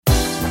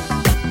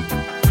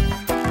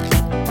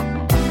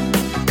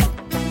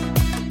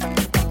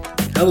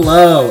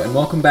Hello, and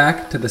welcome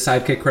back to the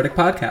Sidekick Critic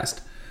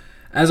Podcast.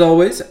 As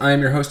always, I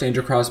am your host,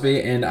 Andrew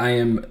Crosby, and I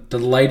am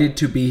delighted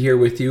to be here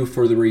with you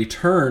for the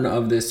return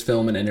of this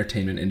film and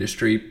entertainment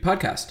industry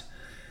podcast.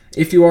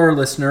 If you are a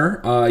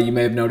listener, you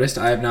may have noticed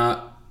I have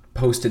not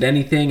posted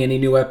anything, any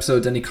new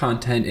episodes, any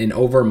content in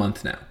over a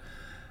month now.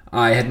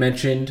 I had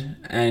mentioned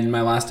in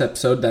my last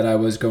episode that I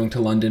was going to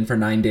London for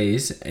 9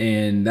 days,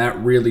 and that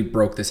really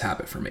broke this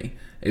habit for me.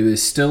 It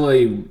was still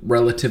a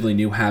relatively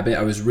new habit.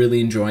 I was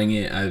really enjoying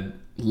it. I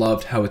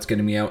loved how it's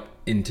getting me out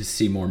in to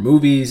see more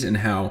movies and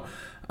how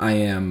I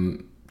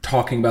am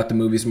talking about the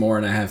movies more,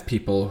 and I have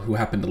people who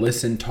happen to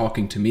listen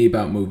talking to me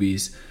about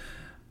movies.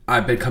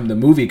 I've become the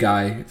movie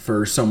guy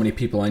for so many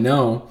people I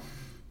know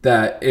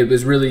that it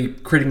was really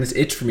creating this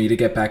itch for me to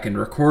get back into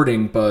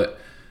recording. But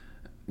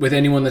with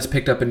anyone that's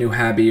picked up a new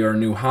habit or a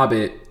new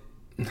habit,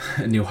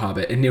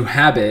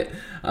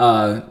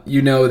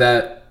 you know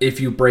that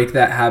if you break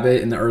that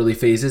habit in the early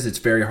phases, it's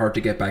very hard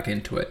to get back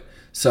into it.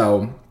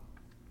 So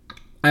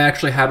I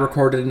actually had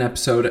recorded an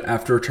episode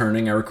after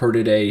returning. I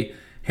recorded a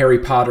Harry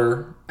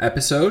Potter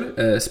episode,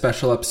 a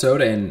special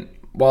episode, and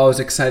while I was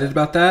excited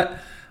about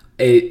that,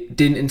 it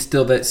didn't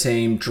instill that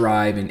same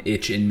drive and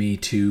itch in me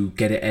to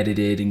get it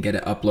edited and get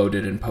it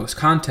uploaded and post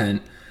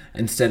content.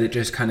 Instead, it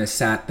just kind of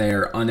sat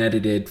there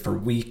unedited for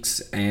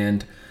weeks,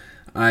 and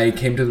I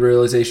came to the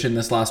realization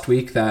this last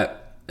week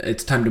that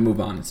it's time to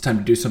move on. It's time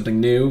to do something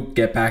new,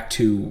 get back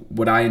to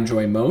what I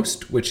enjoy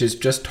most, which is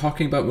just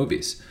talking about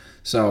movies.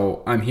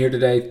 So I'm here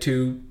today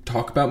to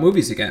talk about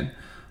movies again.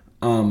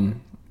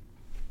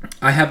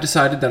 I have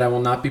decided that I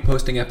will not be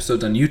posting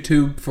episodes on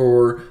YouTube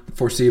for the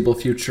foreseeable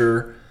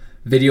future.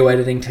 Video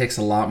editing takes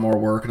a lot more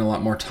work and a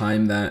lot more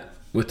time that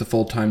with the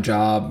full-time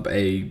job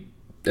and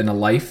a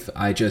life,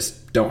 I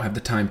just don't have the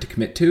time to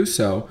commit to.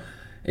 So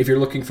if you're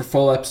looking for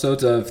full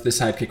episodes of the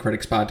Sidekick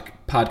Critics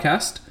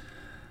podcast,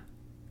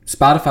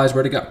 Spotify's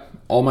where to go.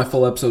 All my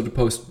full episodes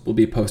will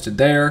be posted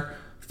there.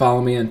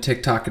 Follow me on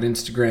TikTok and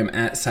Instagram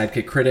at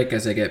Sidekick Critic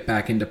as I get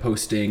back into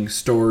posting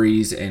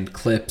stories and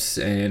clips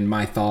and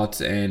my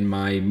thoughts and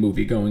my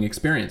movie-going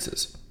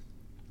experiences.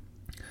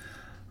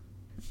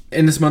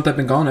 In this month I've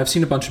been gone, I've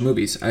seen a bunch of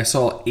movies. I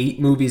saw 8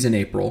 movies in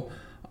April,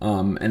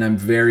 and I'm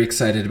very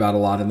excited about a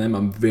lot of them.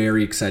 I'm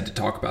very excited to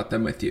talk about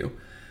them with you.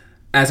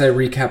 As I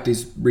recap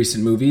these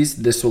recent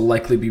movies, this will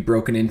likely be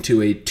broken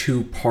into a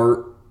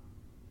 2-part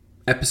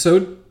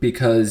episode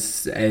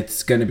because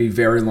it's going to be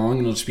very long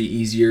and it'll just be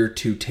easier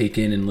to take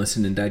in and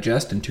listen and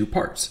digest in 2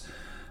 parts.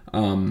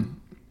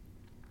 And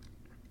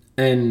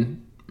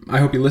I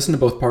hope you listen to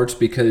both parts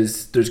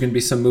because there's going to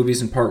be some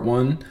movies in part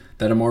 1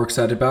 that I'm more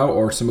excited about,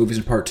 or some movies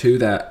in part 2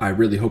 that I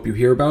really hope you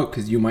hear about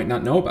because you might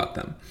not know about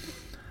them.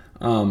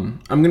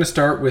 I'm going to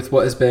start with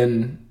what has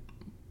been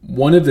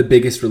one of the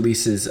biggest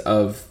releases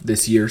of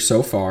this year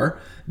so far,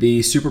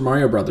 the Super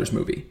Mario Brothers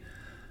movie.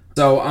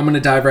 So I'm going to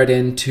dive right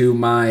into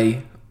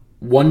my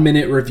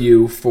 1-minute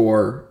review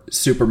for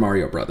Super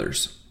Mario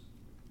Brothers.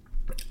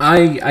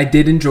 I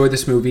did enjoy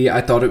this movie.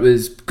 I thought it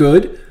was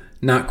good,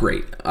 not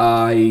great.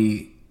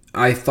 I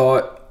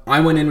thought I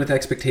went in with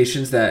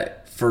expectations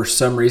that for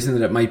some reason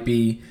that it might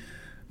be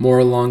more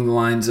along the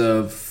lines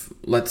of,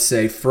 let's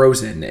say,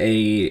 Frozen,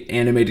 a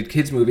animated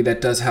kids movie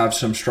that does have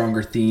some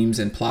stronger themes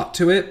and plot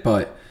to it,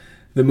 but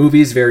the movie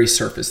is very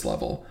surface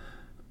level.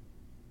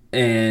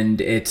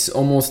 And it's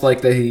almost like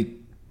they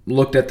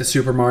looked at the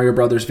Super Mario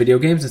Brothers video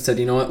games and said,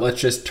 you know what,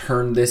 let's just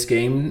turn this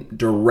game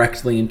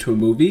directly into a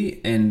movie,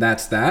 and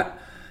that's that.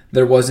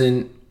 There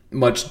wasn't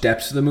much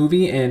depth to the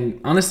movie, and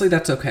honestly,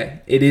 that's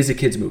okay. It is a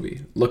kids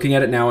movie. Looking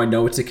at it now, I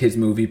know it's a kids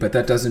movie, but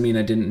that doesn't mean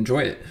I didn't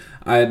enjoy it.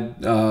 I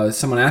had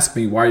someone ask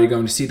me, why are you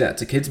going to see that?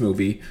 It's a kids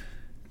movie.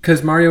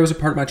 Because Mario was a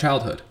part of my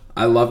childhood.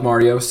 I love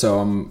Mario, so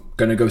I'm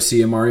going to go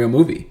see a Mario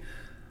movie.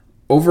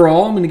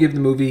 Overall, I'm going to give the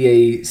movie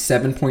a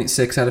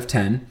 7.6 out of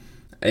 10.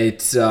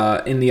 It's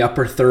in the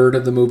upper third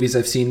of the movies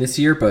I've seen this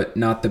year, but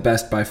not the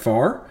best by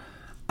far.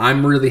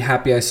 I'm really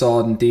happy I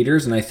saw it in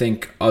theaters, and I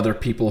think other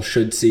people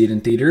should see it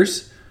in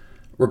theaters.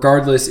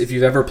 Regardless, if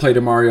you've ever played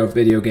a Mario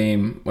video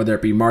game, whether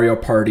it be Mario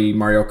Party,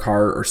 Mario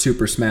Kart, or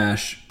Super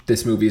Smash,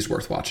 this movie is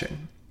worth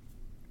watching.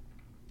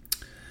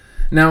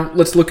 Now,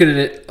 let's look at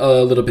it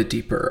a little bit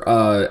deeper.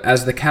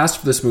 As the cast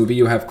for this movie,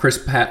 you have Chris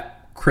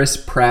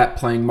Pratt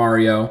playing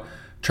Mario,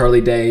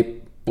 Charlie Day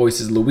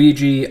voices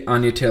Luigi,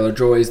 Anya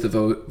Taylor-Joy is the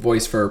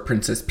voice for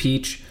Princess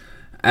Peach.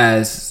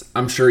 As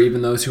I'm sure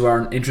even those who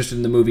aren't interested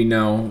in the movie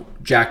know,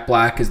 Jack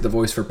Black is the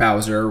voice for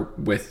Bowser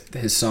with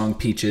his song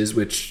Peaches,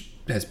 which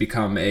has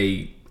become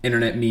a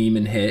internet meme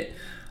and hit.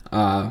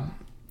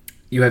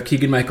 You have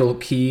Keegan-Michael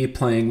Key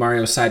playing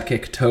Mario's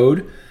sidekick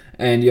Toad,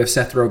 and you have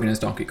Seth Rogen as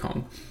Donkey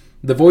Kong.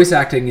 The voice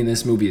acting in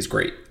this movie is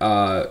great.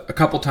 A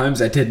couple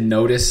times I did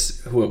notice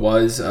who it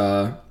was,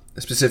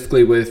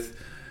 specifically with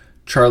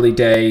Charlie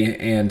Day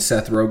and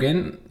Seth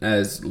Rogen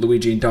as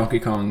Luigi and Donkey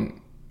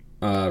Kong,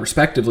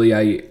 respectively.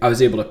 I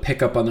was able to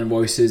pick up on their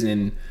voices,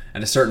 and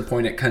at a certain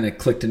point it kind of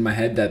clicked in my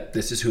head that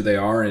this is who they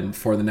are, and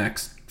for the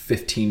next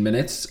 15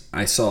 minutes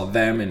I saw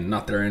them and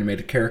not their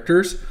animated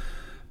characters.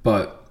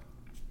 But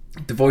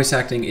The voice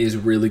acting is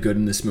really good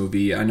in this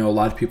movie. I know a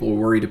lot of people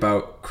were worried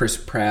about Chris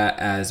Pratt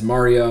as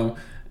Mario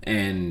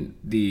and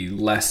the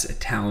less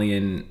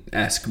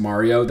Italian-esque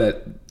Mario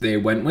that they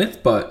went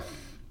with, but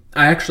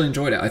I actually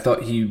enjoyed it. I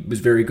thought he was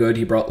very good.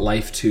 He brought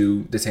life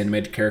to this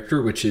animated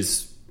character, which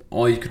is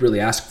all you could really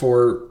ask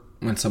for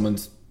when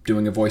someone's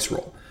doing a voice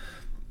role.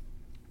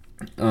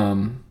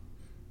 I'm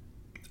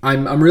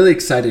really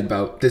excited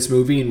about this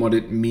movie and what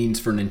it means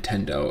for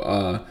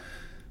Nintendo.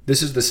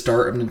 This is the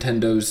start of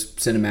Nintendo's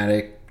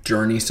cinematic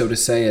journey, so to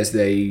say, as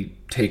they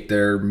take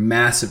their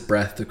massive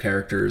breadth of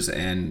characters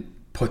and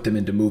put them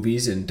into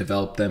movies and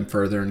develop them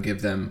further and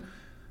give them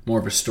more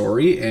of a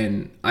story.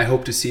 And I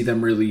hope to see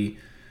them really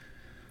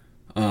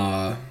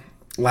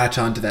latch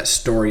on to that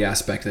story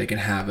aspect they can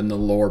have and the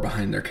lore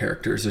behind their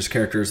characters. There's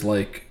characters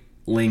like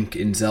Link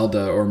in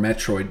Zelda or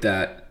Metroid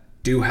that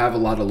do have a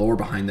lot of lore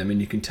behind them, and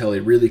you can tell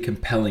a really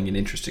compelling and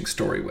interesting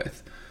story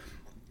with.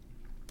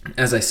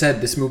 As I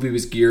said, this movie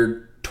was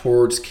geared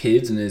towards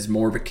kids and is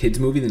more of a kids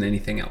movie than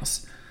anything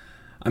else.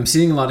 I'm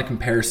seeing a lot of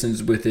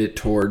comparisons with it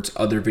towards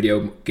other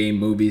video game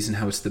movies and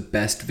how it's the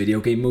best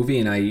video game movie,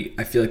 and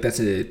I feel like that's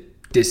a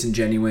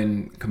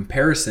disingenuous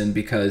comparison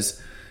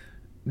because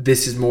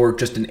this is more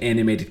just an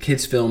animated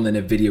kids film than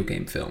a video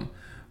game film.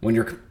 When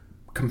you're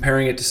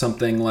comparing it to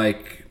something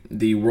like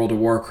the World of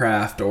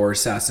Warcraft or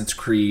Assassin's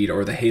Creed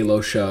or the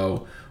Halo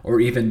show or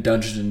even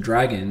Dungeons and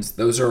Dragons,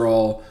 those are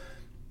all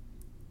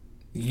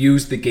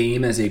use the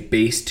game as a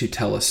base to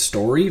tell a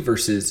story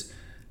versus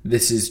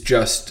this is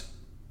just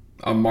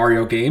a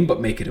Mario game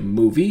but make it a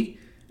movie,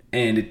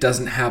 and it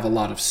doesn't have a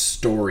lot of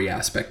story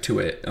aspect to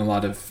it, a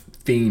lot of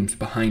themes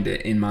behind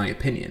it, in my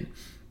opinion.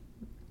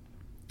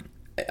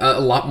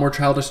 A lot more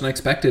childish than I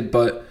expected,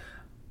 but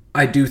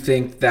I do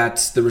think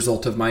that's the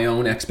result of my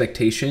own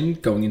expectation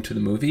going into the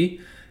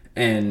movie,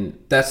 and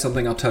that's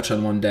something I'll touch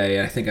on one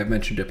day. I think I've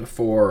mentioned it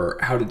before,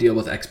 how to deal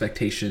with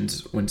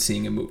expectations when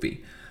seeing a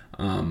movie.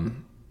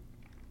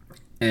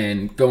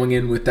 And going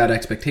in with that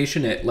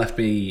expectation, it left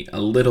me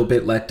a little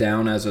bit let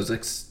down as I was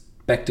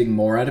expecting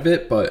more out of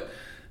it, but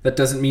that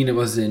doesn't mean it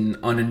was an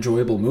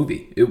unenjoyable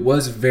movie. It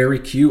was very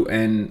cute,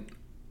 and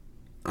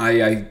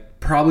I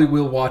probably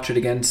will watch it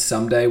again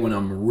someday when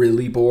I'm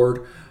really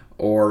bored,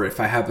 or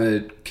if I have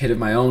a kid of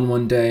my own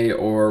one day,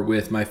 or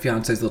with my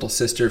fiance's little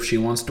sister if she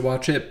wants to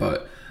watch it,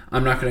 but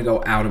I'm not going to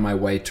go out of my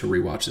way to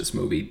rewatch this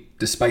movie.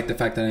 Despite the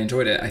fact that I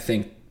enjoyed it, I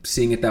think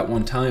seeing it that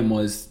one time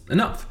was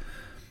enough.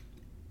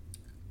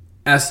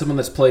 As someone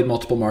that's played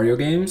multiple Mario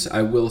games,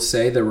 I will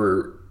say there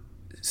were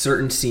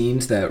certain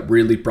scenes that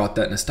really brought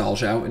that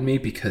nostalgia out in me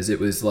because it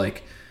was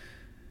like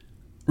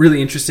really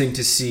interesting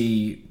to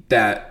see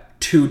that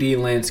 2D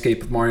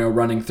landscape of Mario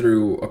running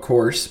through a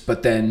course,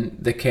 but then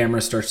the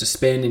camera starts to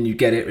spin and you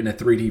get it in a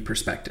 3D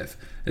perspective.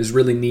 It was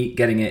really neat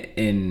getting it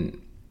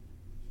in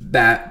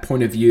that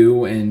point of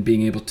view and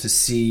being able to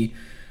see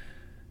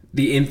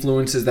the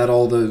influences that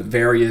all the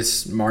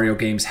various Mario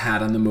games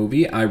had on the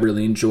movie. I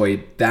really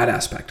enjoyed that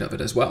aspect of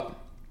it as well.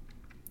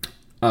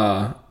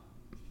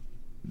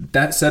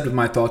 That said, with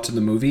my thoughts on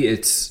the movie,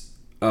 it's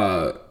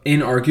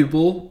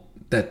inarguable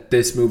that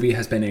this movie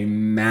has been a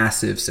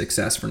massive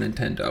success for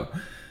Nintendo.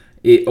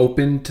 It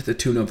opened to the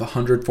tune of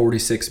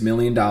 $146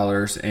 million,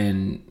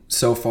 and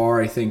so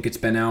far I think it's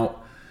been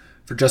out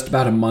for just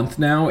about a month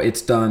now.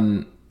 It's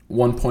done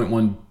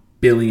 1.1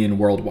 billion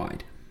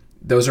worldwide.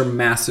 Those are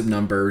massive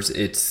numbers.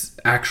 It's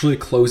actually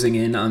closing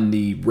in on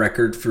the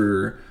record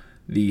for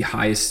the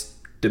highest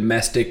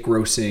domestic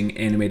grossing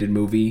animated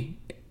movie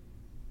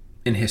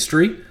in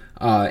history.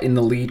 In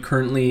the lead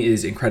currently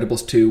is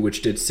Incredibles 2,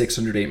 which did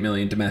 $608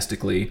 million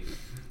domestically.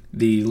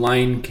 The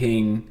Lion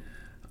King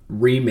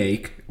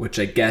remake, which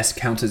I guess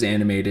counts as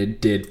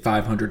animated, did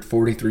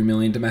 $543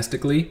 million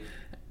domestically.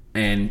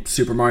 And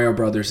Super Mario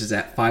Brothers is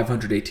at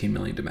 $518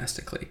 million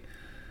domestically.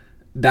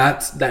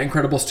 That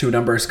Incredibles 2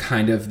 number is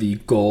kind of the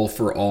goal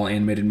for all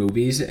animated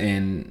movies,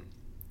 and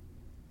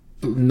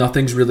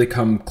nothing's really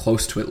come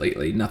close to it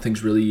lately.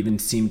 Nothing's really even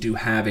seemed to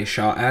have a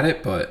shot at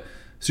it, but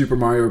Super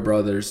Mario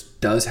Brothers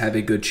does have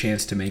a good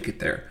chance to make it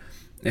there.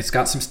 It's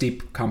got some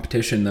steep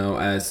competition, though,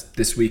 as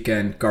this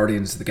weekend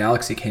Guardians of the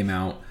Galaxy came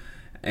out,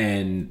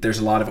 and there's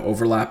a lot of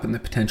overlap in the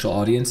potential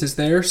audiences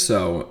there,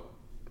 so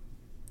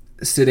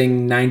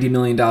sitting $90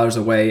 million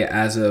away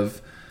as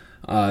of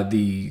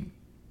the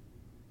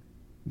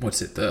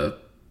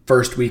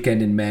first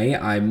weekend in May.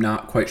 I'm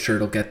not quite sure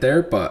it'll get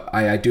there, but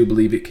I do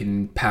believe it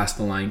can pass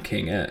The Lion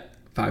King at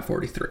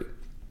 543.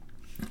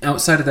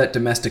 Outside of that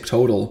domestic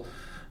total,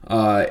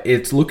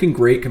 it's looking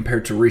great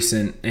compared to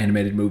recent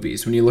animated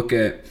movies. When you look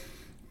at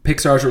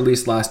Pixar's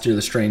release last year,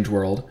 The Strange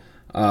World,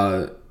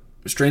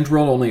 Strange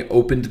World only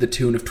opened to the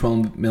tune of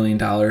 $12 million,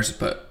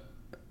 but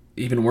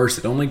even worse,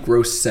 it only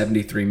grossed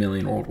 $73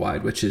 million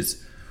worldwide, which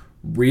is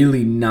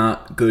really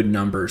not good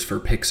numbers for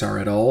Pixar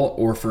at all,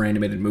 or for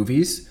animated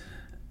movies.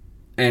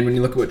 And when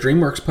you look at what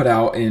DreamWorks put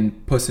out in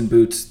Puss in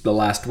Boots: The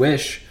Last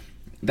Wish,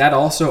 that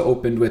also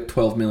opened with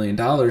 $12 million,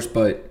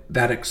 but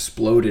that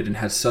exploded and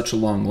had such a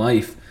long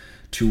life.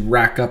 To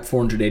rack up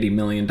 $480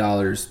 million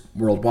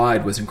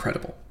worldwide was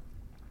incredible.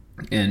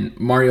 And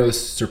Mario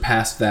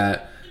surpassed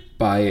that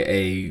by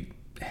a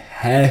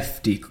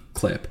hefty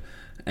clip.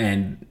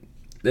 And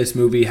this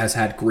movie has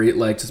had great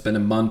legs. It's been a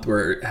month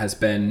where it has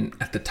been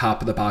at the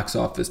top of the box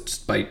office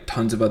despite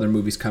tons of other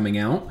movies coming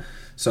out.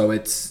 So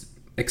it's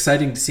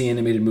exciting to see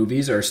animated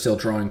movies are still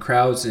drawing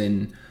crowds,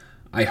 and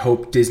I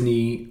hope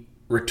Disney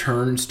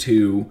returns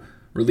to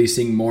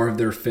releasing more of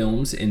their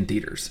films in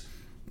theaters.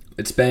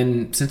 It's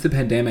been since the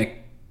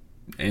pandemic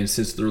and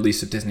since the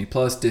release of Disney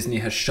Plus, Disney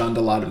has shunned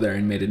a lot of their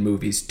animated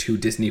movies to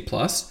Disney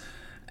Plus,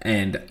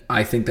 and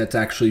I think that's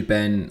actually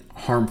been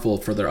harmful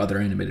for their other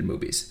animated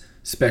movies,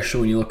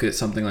 especially when you look at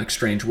something like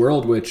Strange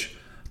World, which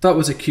I thought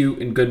was a cute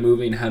and good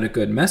movie and had a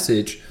good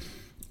message.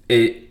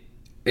 It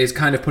is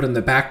kind of put in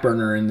the back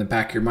burner in the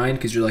back of your mind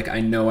because you're like,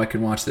 I know I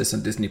can watch this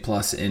on Disney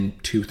Plus in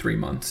 2-3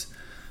 months.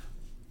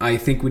 I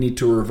think we need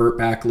to revert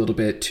back a little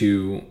bit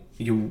to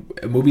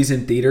movies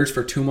in theaters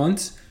for 2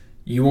 months.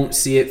 You won't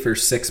see it for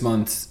 6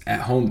 months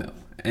at home though.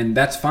 And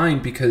that's fine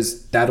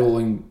because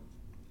that'll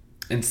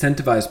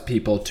incentivize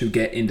people to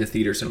get into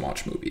theaters and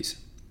watch movies.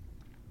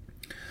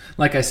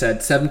 Like I said,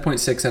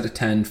 7.6 out of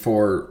 10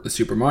 for the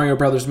Super Mario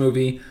Brothers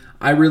movie.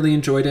 I really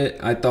enjoyed it.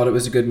 I thought it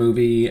was a good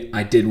movie.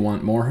 I did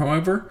want more,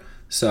 however.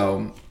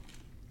 So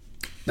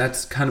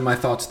that's kind of my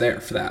thoughts there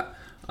for that.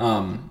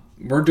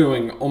 We're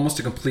doing almost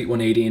a complete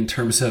 180 in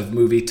terms of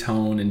movie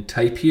tone and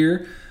type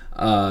here.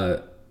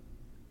 The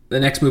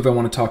next movie I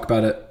want to talk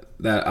about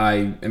that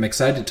I am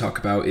excited to talk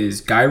about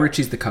is Guy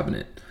Ritchie's The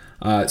Covenant.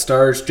 It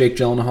stars Jake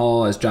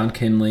Gyllenhaal as John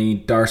Kinley,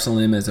 Dar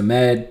Salim as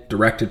Ahmed,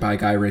 directed by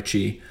Guy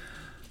Ritchie.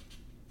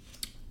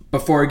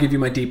 Before I give you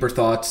my deeper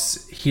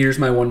thoughts, here's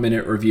my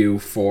 1-minute review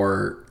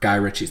for Guy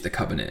Ritchie's The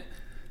Covenant.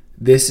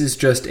 This is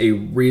just a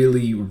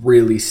really,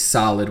 really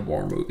solid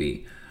war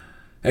movie.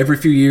 Every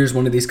few years,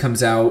 one of these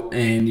comes out,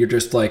 and you're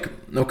just like,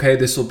 okay,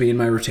 this will be in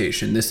my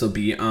rotation. This will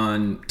be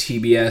on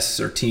TBS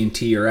or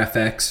TNT or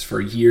FX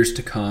for years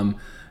to come.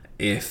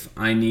 If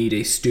I need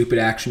a stupid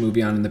action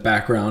movie on in the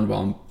background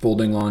while I'm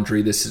folding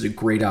laundry, this is a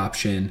great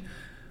option.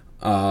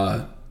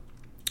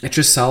 It's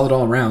just solid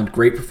all around.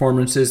 Great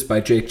performances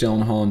by Jake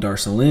Gyllenhaal and Dar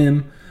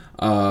Salim.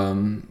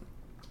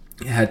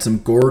 It had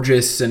some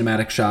gorgeous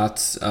cinematic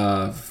shots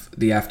of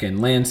the Afghan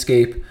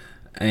landscape,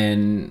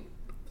 and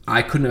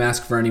I couldn't have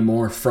asked for any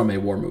more from a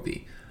war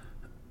movie.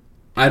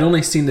 I'd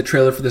only seen the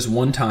trailer for this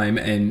one time,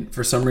 and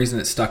for some reason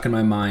it stuck in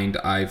my mind.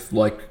 I've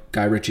liked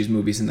Guy Ritchie's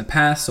movies in the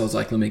past, so I was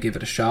like, let me give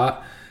it a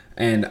shot.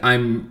 And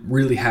I'm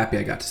really happy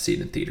I got to see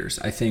it in theaters.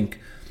 I think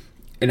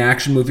an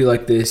action movie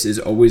like this is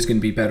always going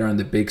to be better on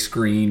the big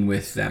screen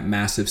with that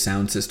massive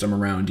sound system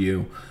around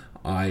you.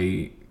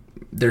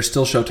 There's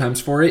still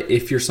showtimes for it.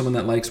 If you're someone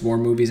that likes war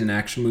movies and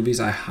action movies,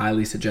 I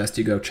highly suggest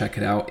you go check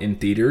it out in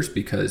theaters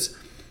because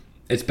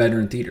it's better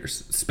in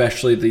theaters,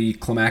 especially the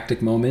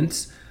climactic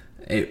moments.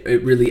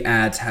 It really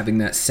adds having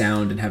that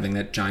sound and having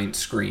that giant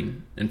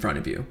screen in front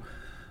of you.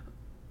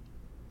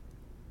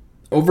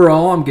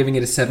 Overall, I'm giving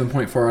it a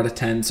 7.4 out of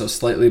 10, so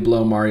slightly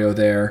below Mario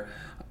there.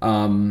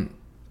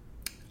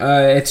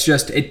 It's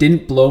just, it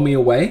didn't blow me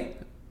away,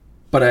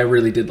 but I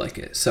really did like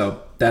it.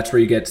 So that's where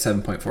you get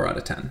 7.4 out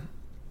of 10.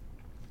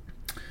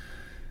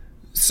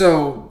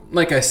 So,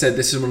 like I said,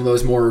 this is one of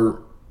those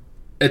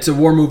it's a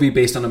war movie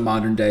based on a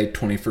modern day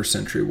 21st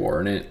century war,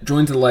 and it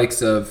joins the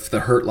likes of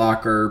The Hurt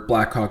Locker,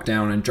 Black Hawk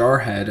Down, and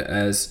Jarhead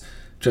as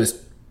just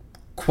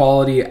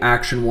quality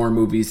action war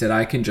movies that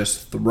I can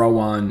just throw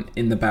on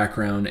in the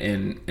background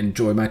and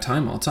enjoy my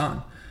time while it's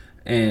on.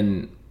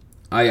 And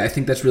I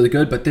think that's really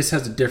good, but this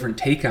has a different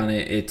take on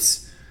it.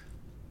 It's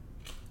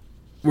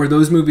where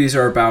those movies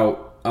are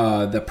about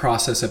the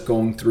process of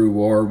going through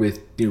war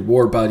with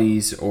war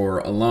buddies or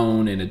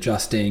alone and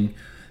adjusting.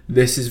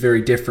 This is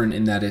very different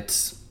in that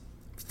it's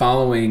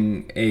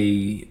following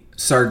a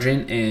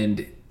sergeant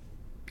and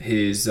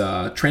his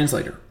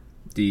translator,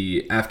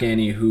 the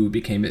Afghani who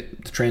became the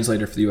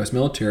translator for the U.S.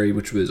 military,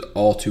 which was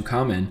all too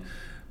common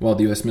while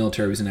the U.S.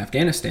 military was in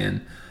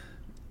Afghanistan.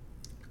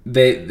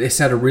 This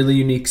had a really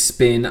unique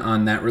spin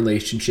on that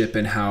relationship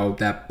and how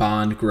that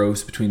bond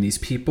grows between these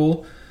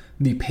people.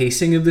 The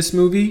pacing of this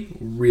movie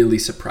really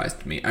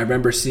surprised me. I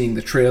remember seeing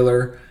the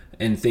trailer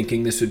and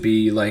thinking this would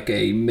be like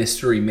a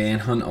mystery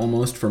manhunt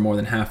almost for more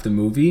than half the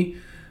movie,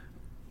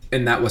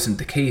 and that wasn't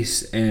the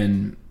case.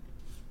 And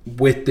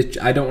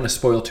I don't want to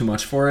spoil too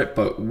much for it,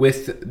 but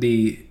with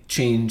the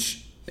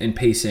change in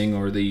pacing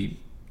or the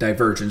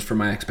divergence from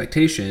my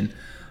expectation,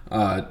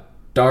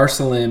 Dar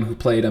Salim, who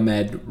played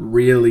Ahmed,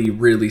 really,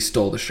 really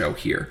stole the show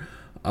here.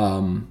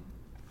 The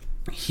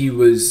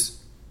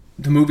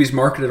movie's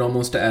marketed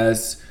almost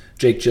as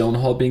Jake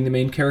Gyllenhaal being the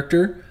main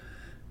character.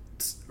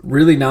 It's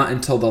really not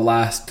until the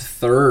last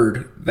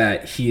third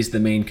that he's the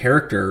main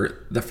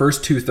character. The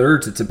first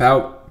 2/3, it's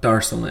about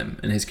Dar Salim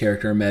and his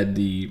character Ahmed,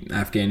 the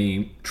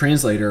Afghani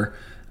translator,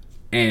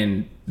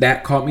 and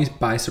that caught me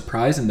by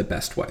surprise in the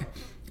best way.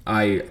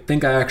 I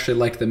think I actually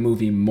liked the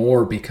movie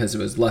more because it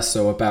was less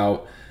so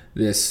about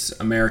this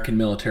American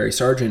military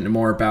sergeant and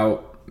more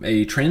about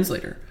a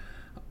translator.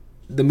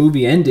 The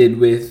movie ended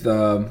with,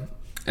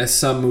 as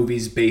some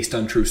movies based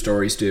on true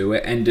stories do,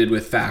 it ended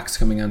with facts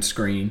coming on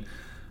screen.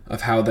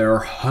 of how there are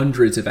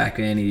hundreds of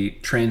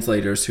Afghani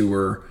translators who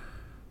were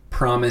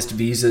promised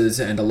visas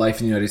and a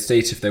life in the United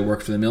States if they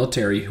worked for the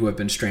military who have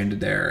been stranded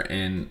there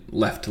and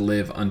left to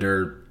live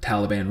under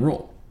Taliban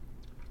rule.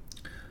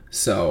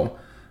 So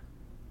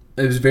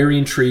it was very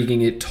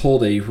intriguing. It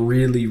told a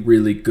really,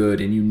 really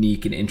good and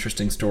unique and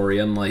interesting story,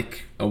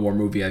 unlike a war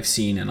movie I've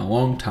seen in a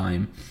long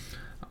time.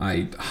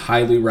 I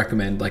highly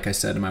recommend, like I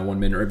said in my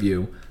 1-minute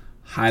review,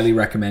 highly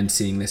recommend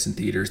seeing this in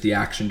theaters. The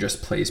action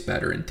just plays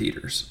better in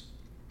theaters.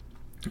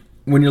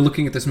 When you're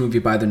looking at this movie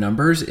by the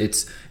numbers,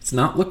 it's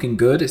not looking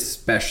good,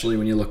 especially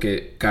when you look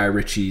at Guy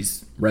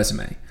Ritchie's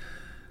resume.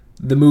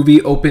 The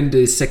movie opened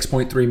at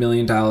 $6.3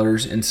 million,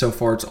 and so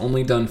far it's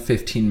only done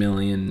 $15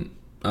 million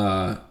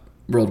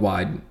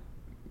worldwide.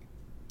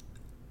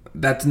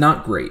 That's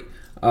not great.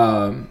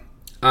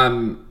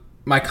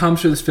 My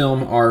comps for this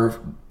film are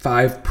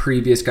 5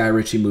 previous Guy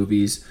Ritchie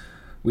movies.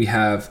 We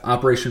have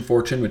Operation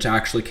Fortune, which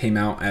actually came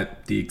out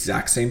at the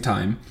exact same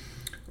time,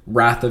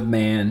 Wrath of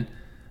Man,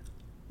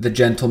 The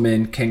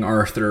Gentleman, King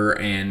Arthur,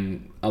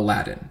 and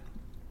Aladdin.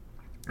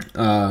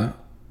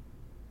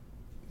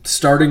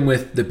 Starting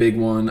with the big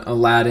one,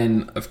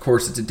 Aladdin, of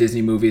course, it's a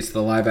Disney movie. It's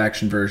the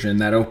live-action version.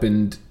 That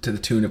opened to the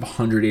tune of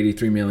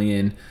 $183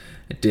 million.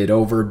 It did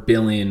over $1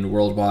 billion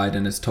worldwide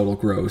in its total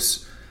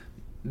gross.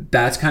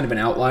 That's kind of an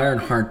outlier and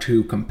hard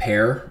to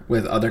compare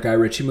with other Guy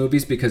Ritchie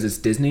movies because it's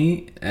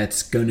Disney.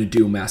 It's going to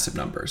do massive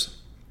numbers.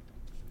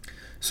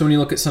 So when you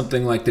look at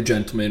something like The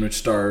Gentleman, which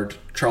starred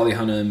Charlie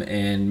Hunnam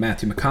and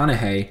Matthew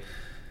McConaughey,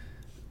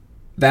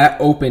 that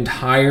opened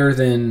higher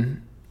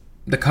than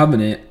The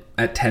Covenant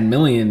at $10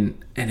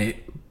 million, and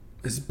it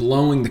is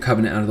blowing The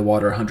Covenant out of the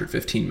water,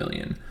 $115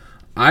 million.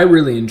 I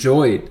really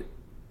enjoyed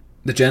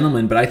The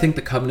Gentleman, but I think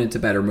The Covenant's a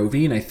better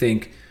movie, and I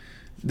think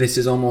this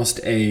is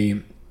almost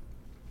a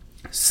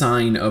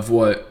sign of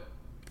what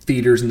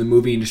theaters in the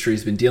movie industry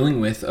has been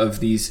dealing with, of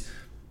these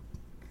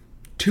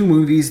 2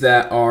 movies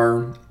that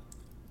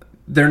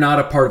they're not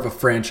a part of a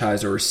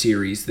franchise or a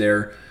series.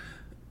 They're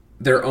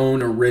their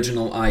own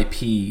original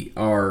IP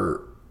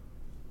are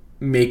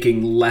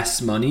making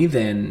less money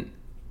than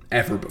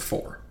ever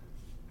before.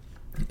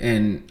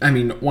 And I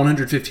mean,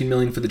 $115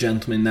 million for The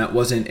Gentleman, that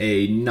wasn't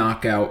a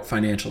knockout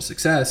financial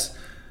success,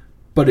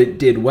 but it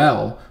did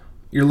well.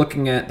 You're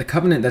looking at The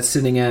Covenant that's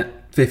sitting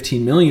at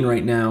 $15 million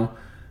right now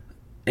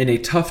in a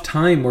tough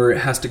time where it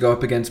has to go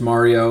up against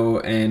Mario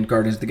and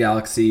Guardians of the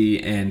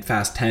Galaxy, and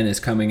Fast 10 is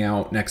coming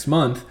out next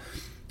month.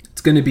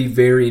 It's going to be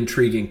very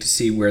intriguing to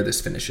see where this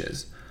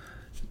finishes.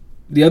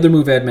 The other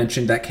movie I'd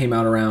mentioned that came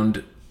out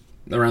around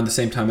the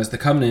same time as The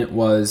Covenant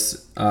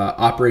was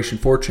Operation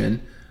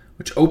Fortune,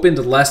 which opened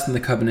less than The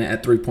Covenant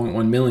at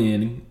 $3.1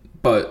 million,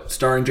 but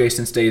starring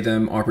Jason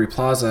Statham, Aubrey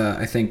Plaza,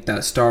 I think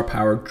that star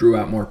power drew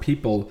out more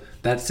people.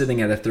 That's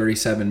sitting at a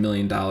 $37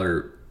 million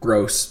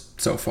gross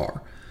so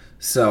far.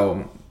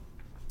 So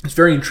it's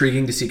very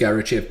intriguing to see Guy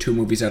Ritchie have 2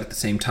 movies out at the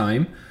same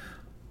time.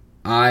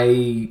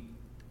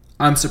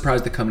 I'm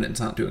surprised The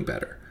Covenant's not doing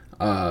better.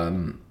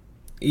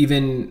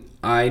 Even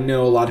I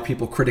know a lot of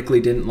people critically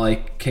didn't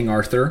like King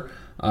Arthur.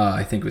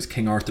 I think it was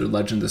King Arthur,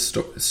 Legend of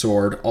the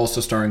Sword, also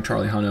starring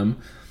Charlie Hunnam.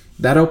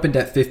 That opened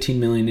at $15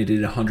 million. It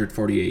did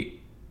 $148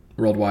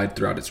 worldwide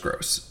throughout its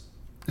gross.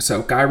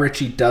 So Guy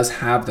Ritchie does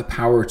have the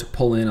power to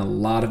pull in a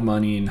lot of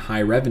money and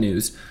high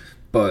revenues,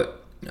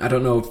 but I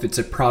don't know if it's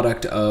a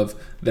product of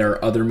there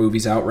are other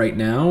movies out right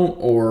now,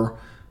 or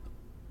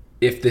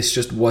if this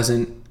just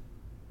wasn't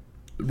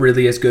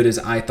really as good as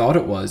I thought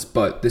it was.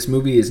 But this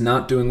movie is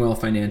not doing well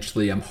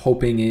financially. I'm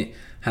hoping it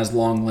has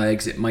long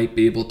legs. It might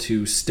be able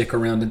to stick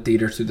around in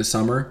theaters through the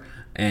summer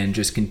and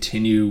just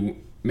continue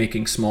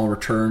making small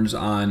returns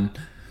on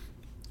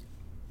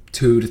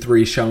 2 to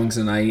 3 showings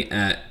a night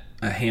at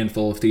a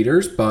handful of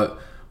theaters, but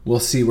we'll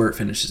see where it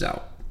finishes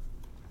out.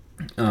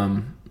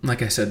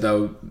 Like I said,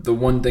 though, the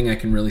one thing I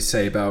can really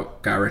say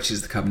about Guy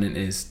Ritchie's The Covenant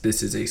is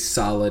this is a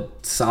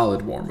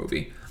solid war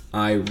movie.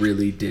 I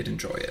really did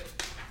enjoy it.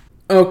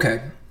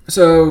 Okay,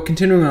 so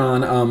continuing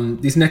on,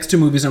 these next 2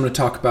 movies I'm going to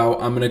talk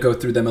about, I'm going to go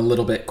through them a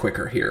little bit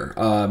quicker here.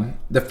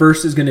 The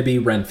first is going to be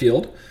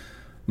Renfield.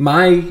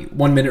 My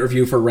 1-minute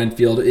review for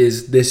Renfield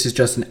is this is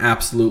just an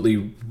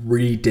absolutely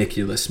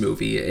ridiculous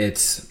movie.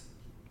 It's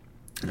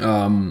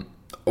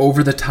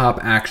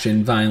over-the-top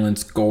action,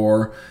 violence,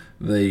 gore.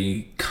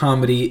 The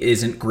comedy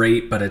isn't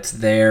great, but it's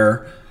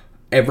there.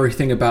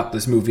 Everything about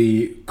this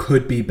movie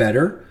could be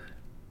better,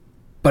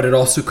 but it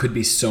also could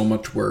be so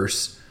much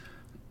worse.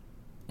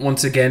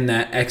 Once again,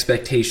 that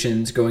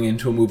expectations going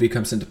into a movie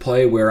comes into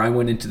play, where I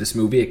went into this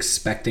movie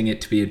expecting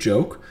it to be a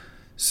joke,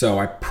 so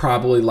I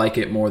probably like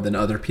it more than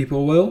other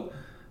people will.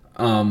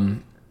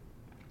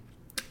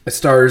 It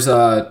stars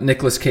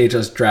Nicolas Cage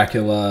as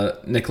Dracula,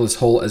 Nicholas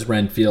Hoult as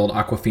Renfield,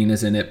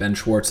 Awkwafina's in it, Ben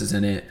Schwartz is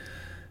in it.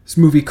 This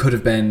movie could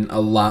have been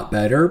a lot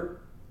better,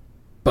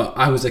 but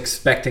I was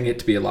expecting it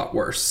to be a lot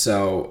worse.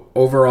 So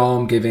overall,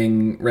 I'm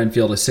giving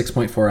Renfield a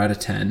 6.4 out of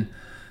 10.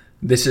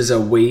 This is a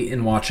wait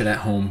and watch it at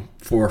I think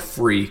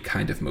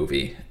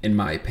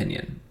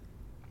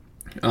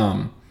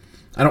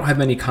I don't have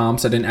many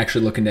comps. I didn't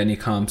actually look into any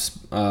comps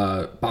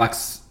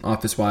box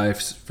office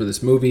wise for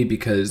this movie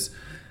because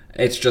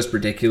it's just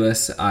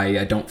ridiculous.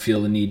 I don't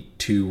feel the need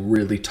to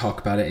really talk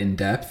about it in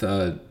depth.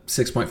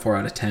 6.4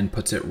 out of 10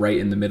 puts it right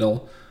in the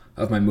middle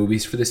of my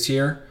movies for this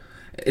year.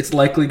 It's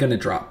likely going to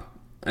drop.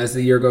 As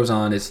the year goes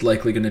on, it's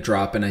likely going to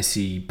drop and I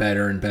see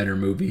better and better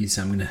movies.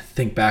 I'm going to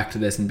think back to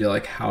this and be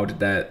like, how did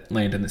that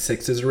land in the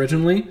sixes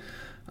originally?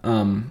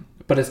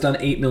 But it's done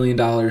 $8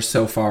 million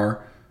so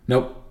far.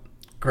 Nope.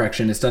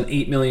 Correction. It's done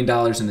 $8 million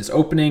in its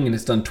opening and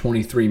it's done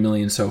 $23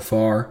 million so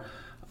far.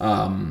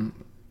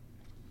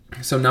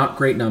 So not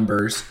great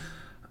numbers.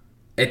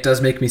 It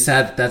does make me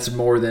sad that that's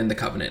more than The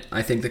Covenant.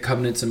 I think The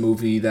Covenant's a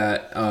movie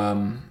that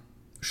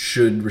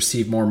should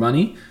receive more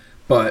money,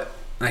 but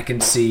I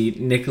can see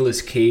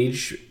Nicolas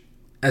Cage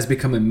has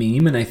become a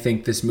meme, and I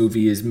think this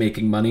movie is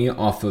making money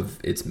off of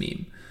its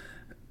meme.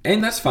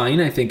 And that's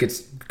fine. I think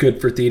it's good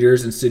for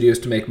theaters and studios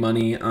to make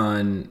money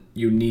on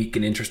unique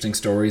and interesting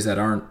stories that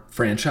aren't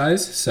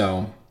franchised,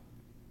 so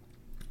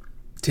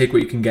take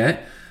what you can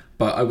get.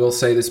 But I will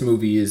say this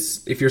movie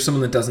is, if you're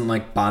someone that doesn't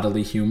like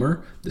bodily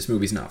humor, this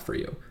movie's not for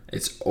you.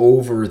 It's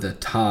over the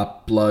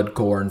top blood,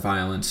 gore, and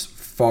violence,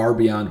 far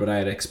beyond what I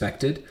had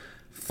expected,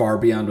 far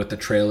beyond what the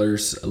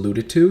trailers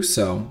alluded to.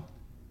 So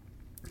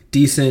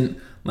decent.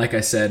 Like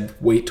I said,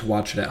 wait to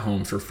watch it at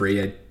home for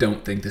free. I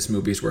don't think this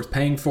movie is worth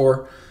paying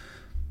for.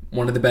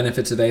 One of the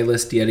benefits of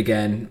A-List, yet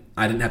again,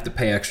 I didn't have to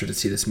pay extra to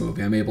see this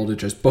movie. I'm able to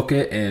just book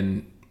it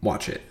and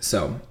watch it.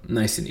 So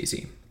nice and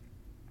easy.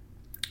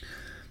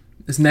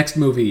 This next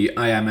movie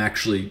I am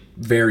actually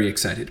very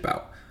excited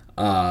about.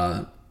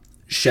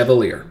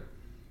 Chevalier.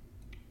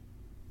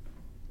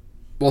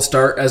 We'll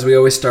start, as we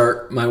always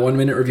start, my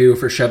 1-minute review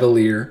for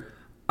Chevalier.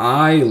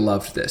 I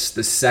loved this.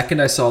 The second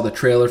I saw the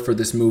trailer for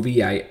this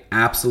movie, I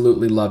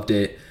absolutely loved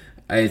it.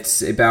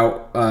 It's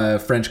about a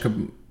French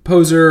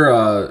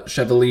composer,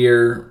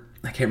 Chevalier.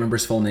 I can't remember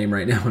his full name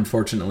right now,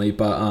 unfortunately,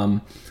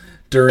 but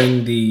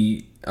during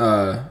the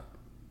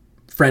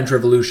French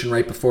Revolution,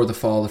 right before the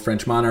fall of the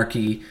French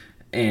monarchy,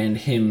 and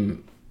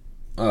him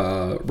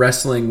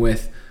wrestling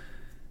with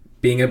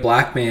being a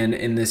black man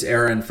in this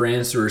era in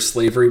France where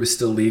slavery was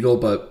still legal,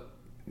 but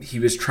he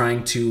was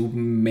trying to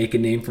make a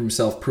name for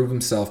himself, prove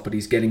himself, but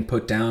he's getting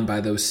put down by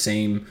those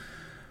same,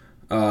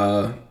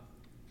 what's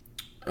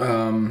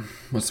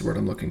the word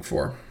I'm looking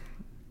for?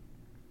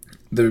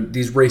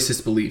 These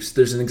racist beliefs.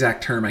 There's an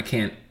exact term I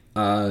can't,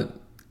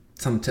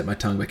 it's on the tip of my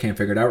tongue, but I can't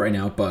figure it out right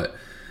now, but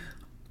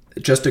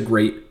just a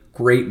great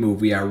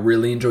movie. I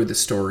really enjoyed the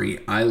story.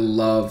 I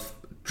love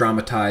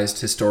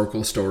dramatized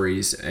historical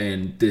stories,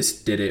 and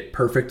this did it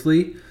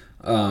perfectly.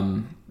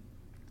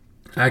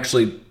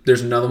 Actually,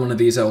 there's another one of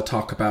these I will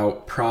talk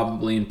about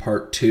probably in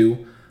part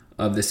 2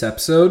 of this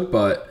episode,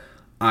 but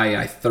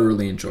I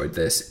thoroughly enjoyed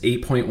this.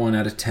 8.1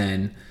 out of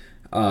 10.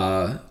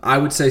 I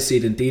would say see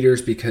it in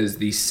theaters because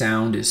the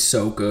sound is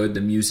so good,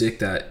 the music,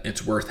 that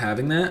it's worth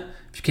having that.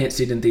 If you can't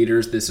see it in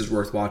theaters, this is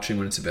worth watching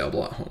when it's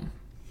available at home.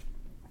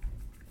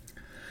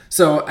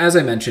 So, as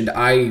I mentioned,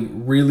 I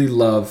really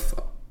love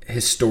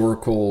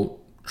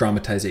historical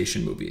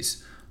dramatization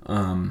movies.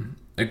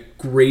 A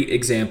great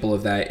example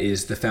of that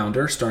is The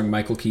Founder, starring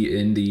Michael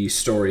Keaton, the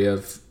story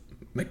of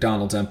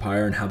McDonald's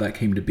empire and how that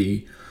came to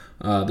be.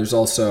 There's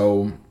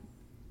also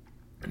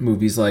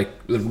movies like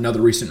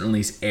another recent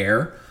release,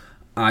 Air.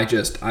 I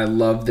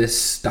love this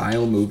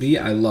style movie.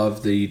 I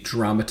love the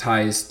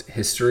dramatized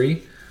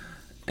history,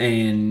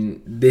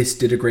 and this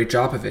did a great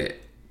job of it.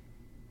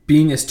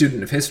 Being a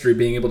student of history,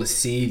 being able to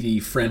see the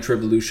French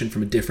Revolution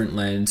from a different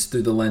lens,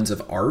 through the lens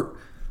of art,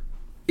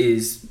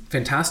 is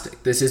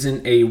fantastic. This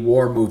isn't a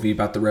war movie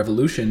about the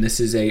revolution. This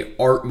is a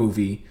art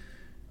movie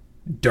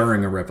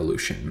during a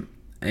revolution.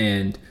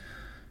 And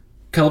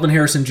Kelvin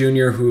Harrison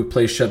Jr., who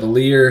plays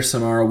Chevalier,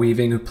 Samara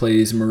Weaving, who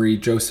plays Marie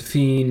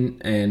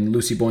Josephine, and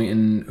Lucy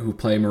Boynton, who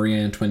play Marie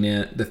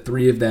Antoinette, the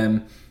three of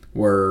them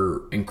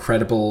were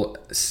incredible,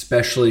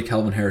 especially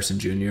Kelvin Harrison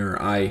Jr.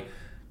 I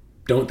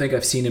don't think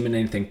I've seen him in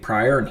anything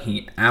prior, and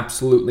he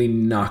absolutely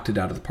knocked it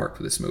out of the park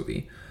for this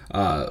movie.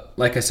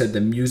 Like I said,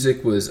 the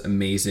music was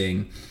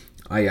amazing.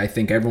 I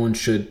think everyone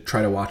should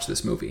try to watch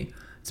this movie.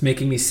 It's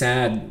making me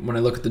sad when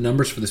I look at the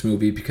numbers for this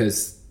movie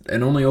because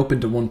it only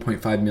opened to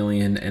 1.5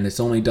 million and it's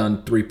only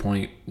done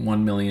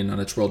 3.1 million on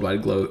its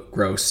worldwide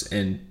gross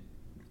in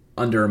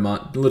under a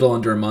month, a little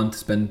under a month.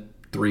 It's been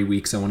 3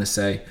 weeks, I want to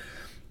say.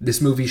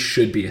 This movie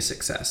should be a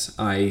success.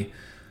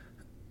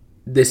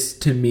 This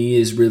to me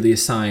is really a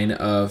sign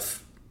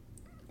of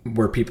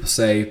where people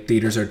say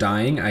theaters are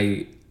dying.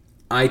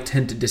 I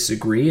tend to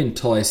disagree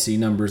until I see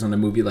numbers on a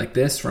movie like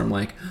this where I'm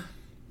like,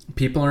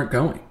 people aren't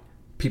going.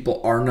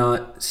 People are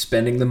not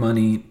spending the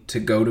money to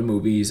go to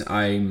movies.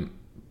 I'm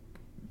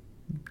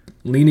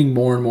leaning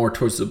more and more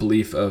towards the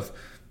belief of,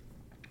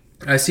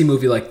 I see a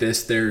movie like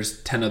this,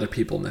 there's 10 other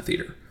people in the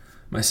theater.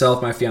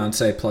 Myself, my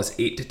fiance, plus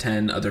 8 to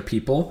 10 other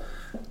people.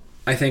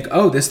 I think,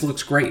 oh, this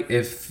looks great.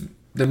 If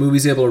the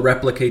movie's able to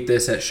replicate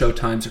this at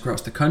showtimes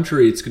across the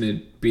country, it's going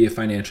to be a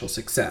financial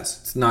success.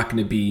 It's not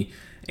going to be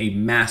a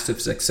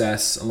massive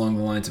success along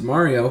the lines of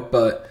Mario,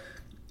 but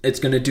it's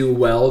going to do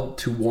well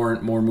to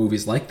warrant more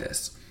movies like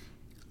this.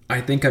 I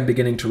think I'm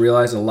beginning to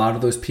realize a lot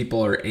of those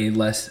people are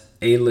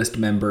A-list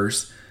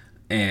members,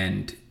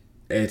 and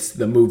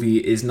the movie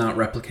is not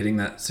replicating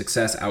that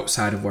success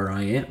outside of where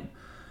I am.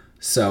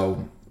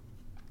 So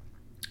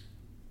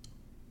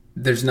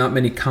there's not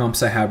many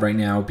comps I have right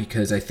now,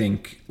 because I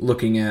think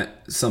looking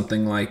at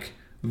something like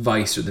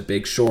Vice or The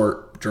Big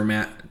Short,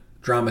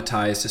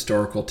 dramatized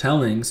historical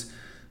tellings,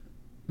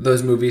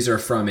 those movies are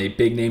from a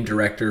big name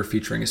director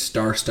featuring a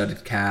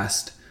star-studded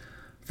cast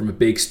from a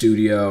big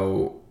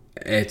studio.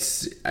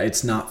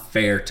 It's not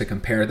fair to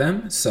compare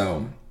them,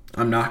 so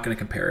I'm not going to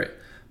compare it.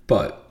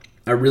 But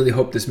I really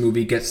hope this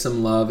movie gets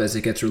some love as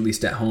it gets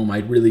released at home. I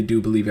really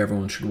do believe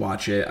everyone should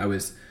watch it. I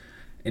was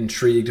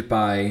intrigued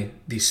by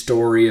the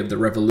story of the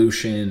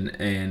revolution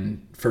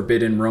and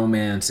forbidden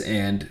romance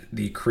and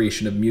the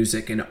creation of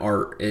music and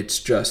art. It's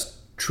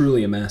just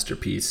truly a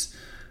masterpiece.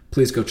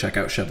 Please go check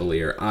out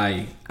Chevalier.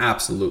 I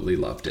absolutely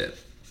loved it.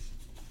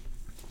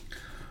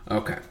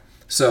 Okay,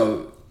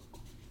 so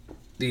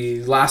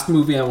the last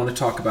movie I want to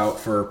talk about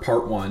for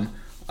part one,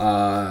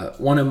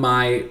 one of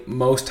my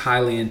most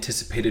highly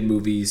anticipated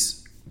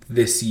movies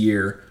this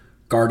year,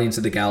 Guardians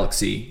of the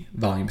Galaxy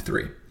Volume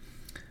 3.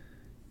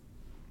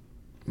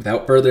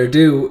 Without further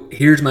ado,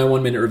 here's my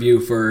 1-minute review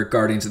for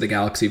Guardians of the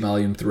Galaxy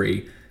Volume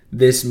 3.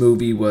 This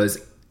movie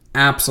was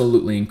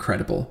absolutely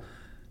incredible.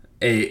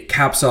 It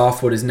caps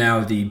off what is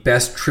now the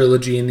best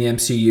trilogy in the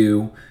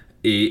MCU.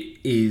 It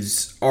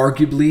is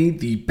arguably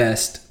the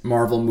best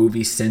Marvel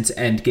movie since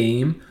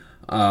Endgame.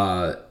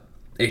 A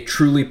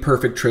truly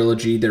perfect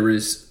trilogy. There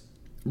is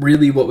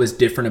really, what was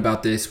different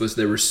about this was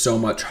there was so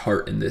much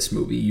heart in this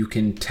movie. You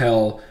can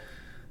tell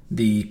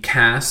the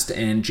cast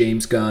and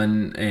James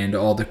Gunn and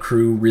all the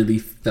crew really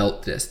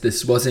felt this.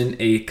 This wasn't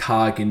a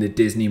cog in the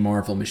Disney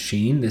Marvel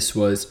machine. This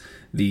was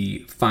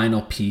the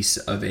final piece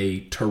of a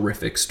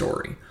terrific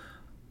story.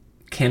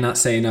 Cannot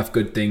say enough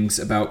good things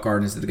about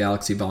Guardians of the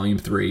Galaxy Volume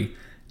 3.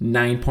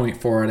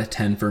 9.4 out of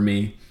 10 for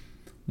me.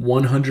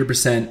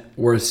 100%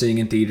 worth seeing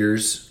in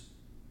theaters.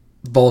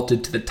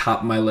 Vaulted to the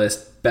top of my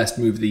list. Best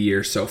movie of the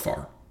year so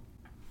far.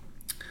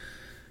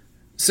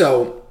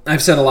 So,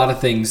 I've said a lot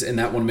of things in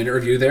that 1-minute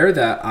review there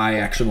that I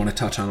actually want to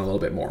touch on a little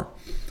bit more.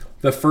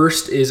 The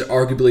first is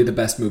arguably the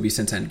best movie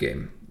since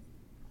Endgame.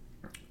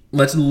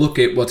 Let's look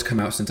at what's come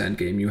out since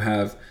Endgame. You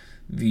have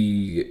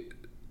the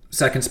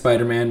second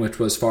Spider-Man, which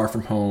was Far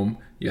From Home.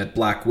 You had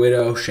Black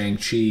Widow,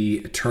 Shang-Chi,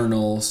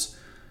 Eternals,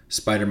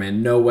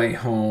 Spider-Man No Way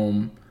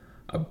Home,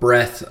 a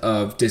breadth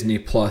of Disney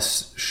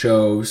Plus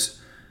shows.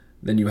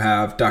 Then you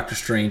have Doctor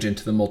Strange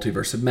Into the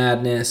Multiverse of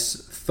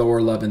Madness,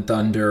 Thor Love and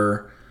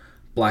Thunder,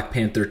 Black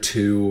Panther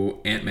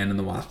 2, Ant-Man and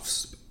the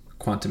Wasp,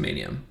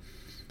 Quantumania.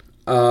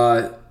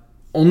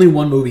 Only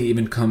one movie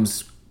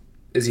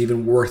is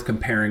even worth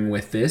comparing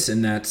with this,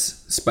 and that's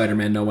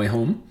Spider-Man No Way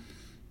Home.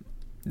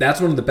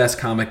 That's one of the best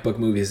comic book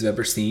movies I've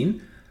ever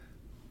seen.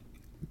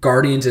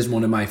 Guardians is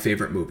one of my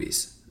favorite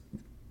movies.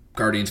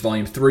 Guardians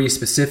Volume 3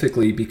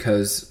 specifically,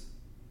 because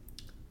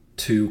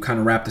to kind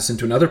of wrap this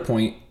into another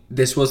point,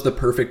 this was the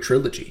perfect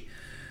trilogy.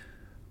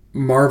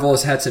 Marvel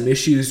has had some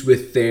issues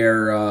with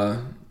their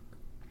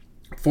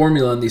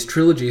formula in these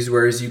trilogies,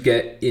 whereas you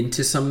get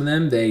into some of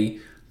them, they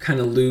kind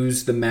of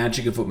lose the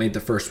magic of what made the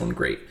first one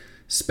great.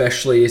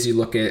 Especially as you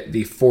look at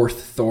the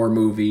fourth Thor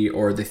movie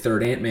or the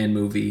third Ant-Man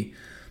movie,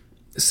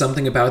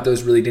 something about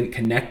those really didn't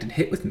connect and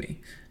hit with me.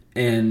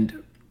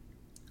 And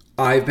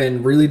I've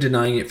been really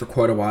denying it for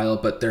quite a while,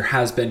 but there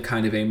has been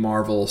kind of a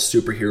Marvel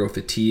superhero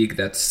fatigue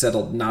that's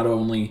settled not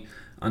only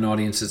on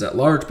audiences at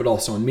large, but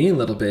also on me a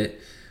little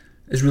bit.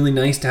 It's really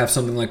nice to have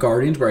something like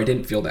Guardians where I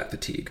didn't feel that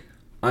fatigue.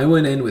 I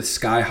went in with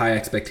sky-high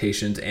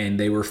expectations, and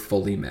they were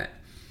fully met.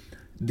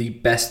 The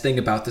best thing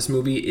about this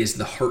movie is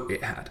the heart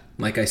it had.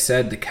 Like I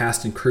said, the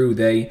cast and crew,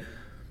 they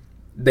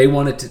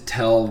wanted to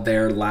tell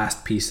their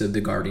last piece of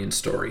the Guardians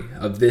story.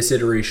 Of this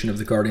iteration of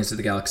the Guardians of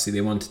the Galaxy,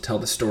 they wanted to tell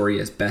the story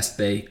as best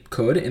they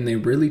could, and they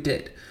really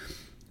did.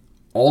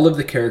 All of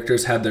the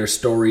characters had their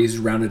stories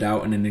rounded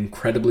out in an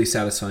incredibly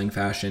satisfying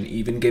fashion,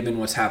 even given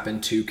what's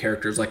happened to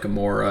characters like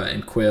Gamora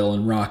and Quill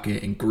and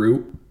Rocket and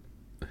Groot.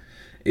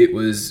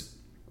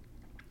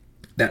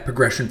 That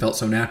progression felt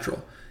so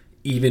natural.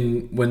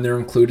 Even when they're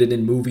included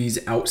in movies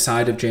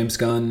outside of James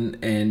Gunn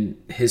and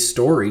his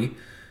story,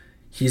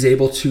 he's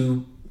able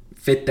to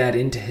fit that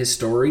into his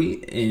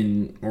story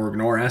or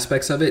ignore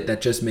aspects of it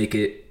that just make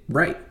it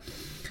right.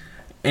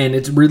 And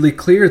it's really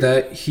clear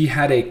that he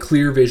had a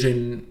clear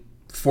vision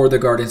for the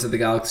Guardians of the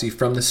Galaxy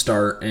from the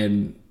start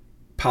and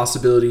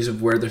possibilities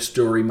of where the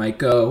story might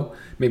go.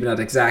 Maybe not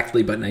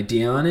exactly, but an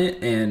idea on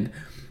it. And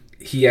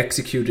he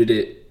executed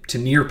it to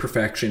near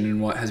perfection in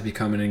what has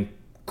become an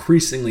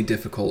increasingly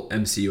difficult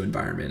MCU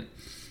environment.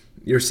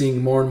 You're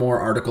seeing more and more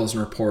articles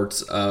and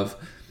reports of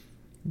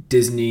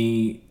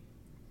Disney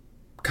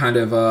kind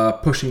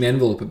of pushing the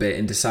envelope a bit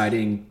and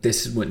deciding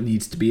this is what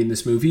needs to be in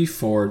this movie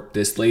for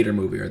this later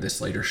movie or this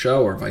later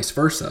show or vice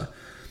versa.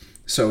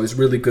 So it's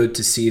really good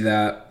to see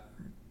that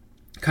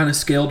kind of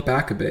scaled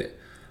back a bit.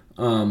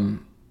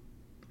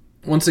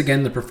 once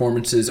again, the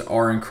performances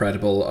are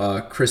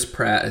incredible. Chris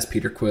Pratt as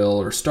Peter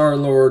Quill or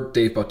Star-Lord,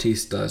 Dave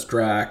Bautista as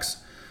Drax,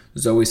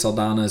 Zoe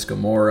Saldana as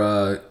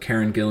Gamora,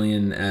 Karen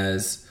Gillan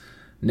as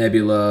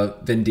Nebula,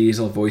 Vin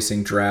Diesel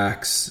voicing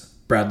Drax,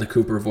 Bradley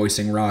Cooper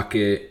voicing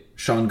Rocket,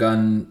 Sean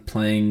Gunn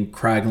playing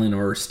Kraglin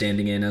or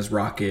standing in as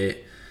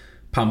Rocket,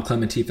 Pom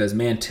Klementieff as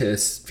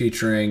Mantis,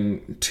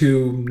 featuring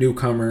two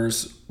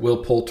newcomers,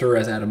 Will Poulter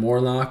as Adam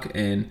Warlock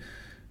and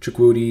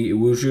Chukwudi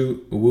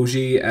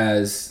Iwuji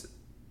as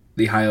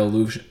the High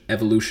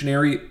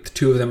Evolutionary. The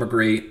two of them are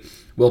great.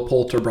 Will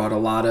Poulter brought a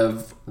lot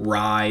of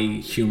wry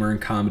humor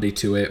and comedy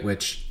to it,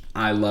 which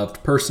I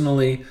loved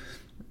personally.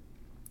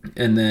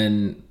 And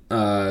then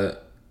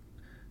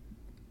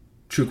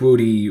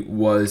Chukwudi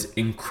was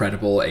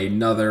incredible.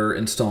 Another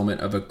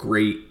installment of a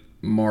great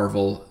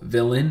Marvel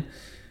villain.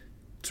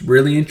 It's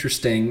really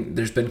interesting.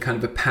 There's been kind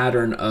of a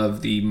pattern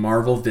of the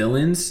Marvel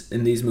villains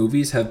in these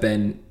movies have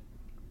been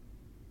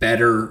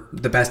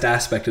the best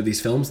aspect of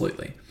these films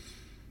lately.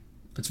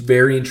 It's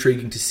very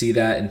intriguing to see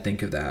that and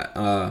think of that.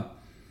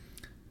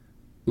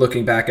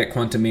 Looking back at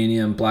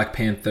Quantumania, Black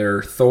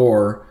Panther,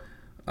 Thor,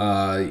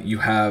 you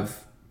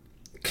have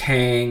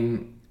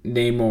Kang,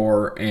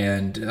 Namor,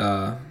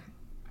 and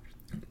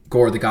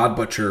Gore the God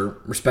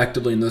Butcher,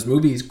 respectively, in those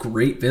movies.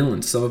 Great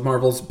villains, some of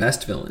Marvel's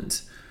best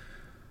villains.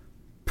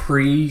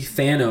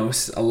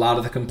 Pre-Thanos, a lot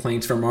of the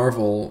complaints from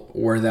Marvel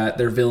were that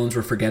their villains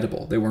were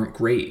forgettable. They weren't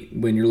great.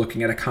 When you're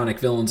looking at iconic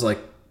villains like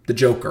the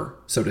Joker,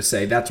 so to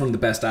say, that's one of the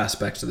best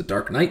aspects of the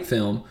Dark Knight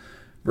film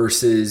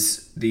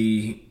versus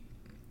the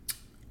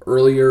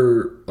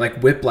earlier,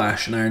 like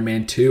Whiplash and Iron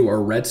Man 2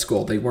 or Red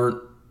Skull. They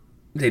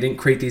didn't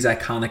create these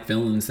iconic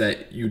villains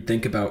that you'd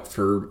think about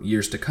for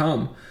years to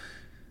come.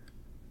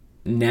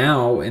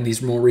 Now, in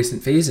these more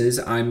recent phases,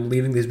 I'm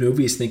leaving these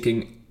movies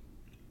thinking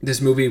this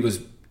movie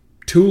was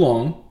too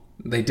long.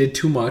 They did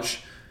too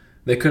much.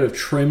 They could have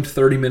trimmed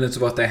 30 minutes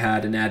of what they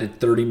had and added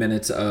 30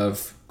 minutes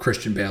of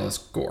Christian Bale as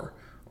Gore,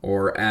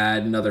 or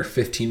add another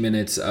 15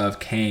 minutes of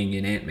Kang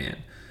in Ant-Man.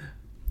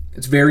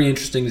 It's very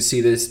interesting to see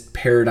this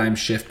paradigm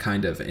shift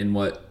kind of in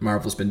what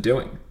Marvel's been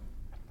doing.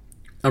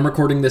 I'm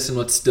recording this in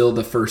what's still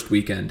the first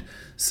weekend,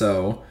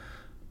 so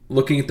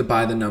looking at the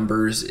by the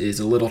numbers is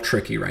a little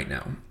tricky right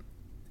now.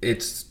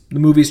 The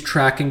movie's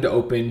tracking to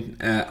open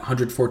at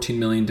 114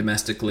 million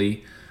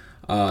domestically.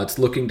 It's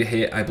looking to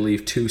hit, I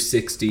believe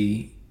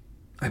 260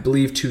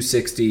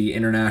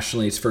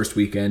 internationally its first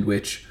weekend,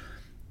 which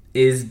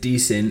is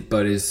decent,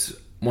 but is,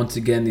 once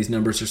again, these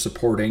numbers are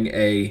supporting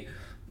a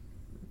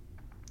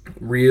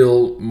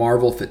real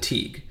Marvel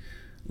fatigue.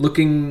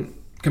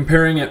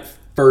 Comparing at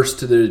first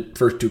to the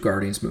first two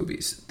Guardians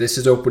movies, this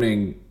is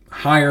opening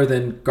higher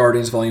than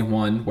Guardians Volume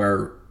 1,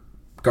 where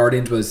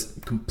Guardians was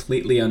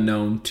completely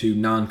unknown to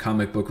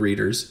non-comic book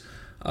readers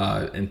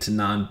and to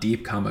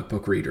non-deep comic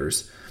book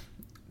readers.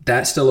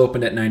 That still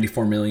opened at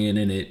 94 million,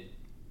 and it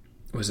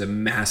was a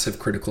massive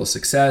critical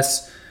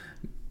success,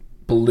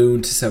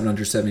 ballooned to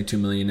 772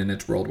 million in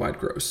its worldwide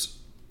gross.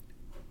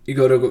 You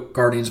go to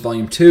Guardians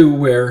Volume 2,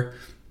 where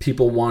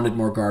people wanted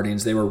more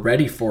Guardians. They were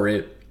ready for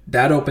it.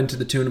 That opened to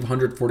the tune of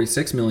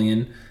 146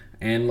 million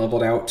and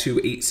leveled out to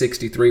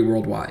 863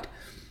 worldwide.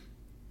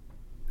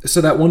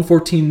 So that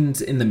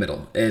 114's in the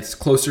middle. It's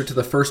closer to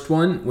the first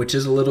one, which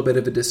is a little bit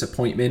of a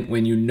disappointment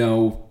when you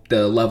know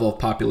the level of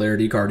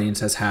popularity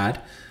Guardians has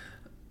had.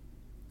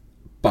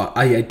 But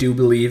I do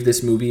believe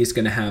this movie is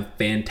going to have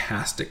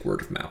fantastic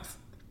word of mouth.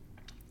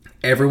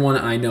 Everyone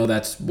I know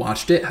that's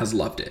watched it has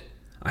loved it.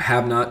 I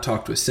have not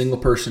talked to a single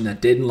person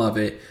that didn't love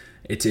it.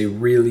 It's a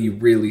really,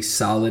 really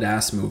solid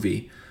ass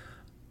movie.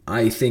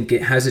 I think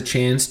it has a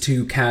chance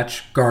to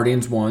catch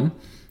Guardians 1.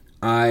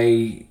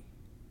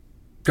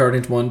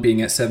 Guardians 1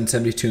 being at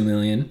 772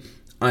 million.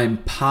 I'm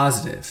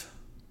positive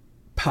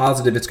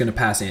it's going to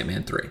pass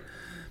Ant-Man 3.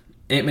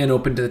 Ant-Man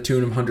opened to the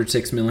tune of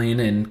 106 million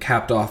and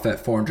capped off at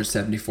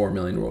 474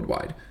 million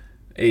worldwide.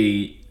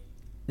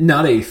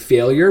 Not a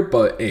failure,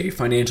 but a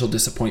financial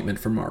disappointment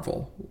for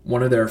Marvel.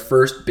 One of their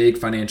first big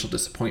financial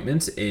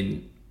disappointments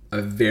in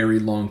a very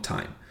long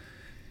time.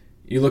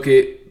 You look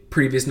at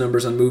previous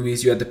numbers on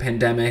movies, you had the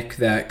pandemic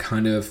that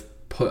kind of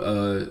put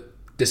a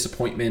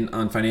disappointment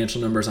on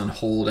financial numbers on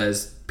hold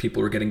as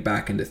people were getting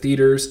back into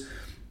theaters.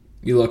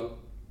 You look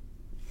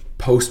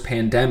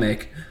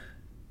post-pandemic,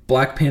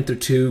 Black Panther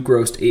 2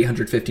 grossed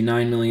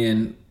 859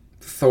 million.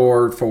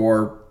 Thor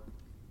 4,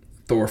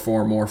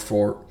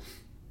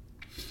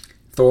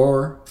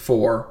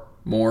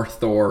 more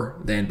Thor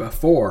than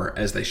before,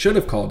 as they should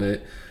have called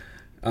it.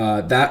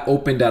 That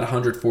opened at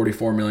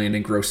 144 million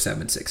and grossed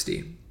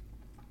 760.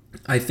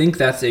 I think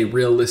that's a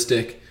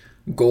realistic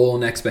goal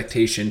and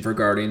expectation for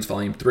Guardians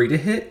Volume 3 to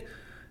hit.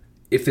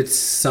 If it's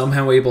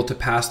somehow able to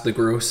pass the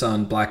gross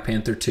on Black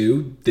Panther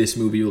 2, this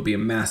movie will be a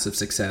massive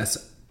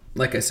success.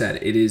 Like I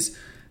said, it is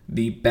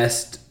the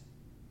best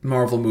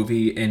Marvel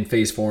movie in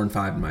Phase 4 and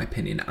 5, in my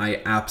opinion.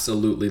 I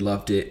absolutely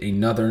loved it.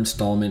 Another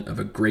installment of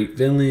a great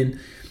villain.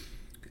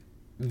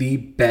 The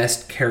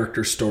best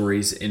character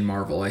stories in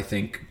Marvel, I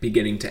think,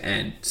 beginning to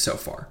end so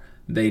far.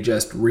 They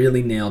just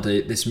really nailed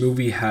it. This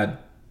movie had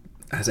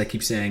as I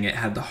keep saying, it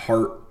had the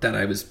heart that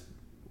I was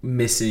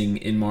missing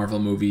in Marvel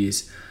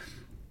movies.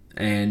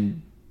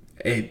 And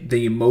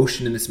the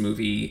emotion in this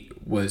movie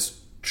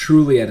was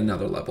truly at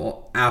another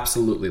level.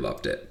 Absolutely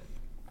loved it.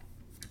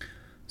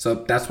 So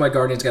that's why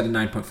Guardians got a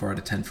 9.4 out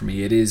of 10 for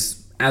me. It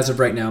is, as of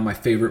right now, my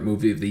favorite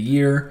movie of the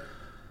year.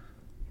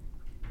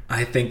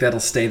 I think that'll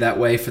stay that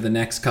way for the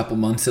next couple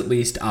months at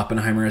least.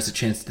 Oppenheimer has a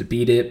chance to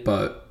beat it,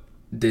 but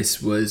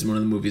this was one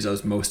of the movies I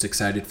was most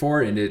excited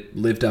for, and it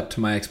lived up to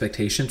my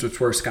expectations, which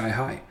were sky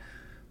high.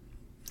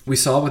 We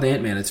saw with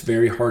Ant-Man, it's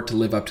very hard to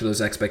live up to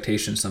those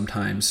expectations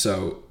sometimes,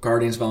 so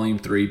Guardians Volume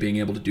 3, being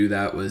able to do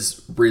that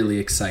was really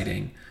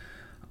exciting.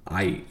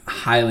 I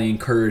highly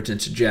encourage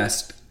and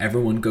suggest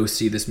everyone go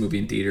see this movie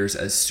in theaters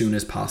as soon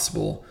as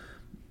possible.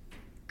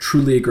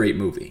 Truly a great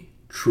movie.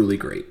 Truly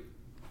great.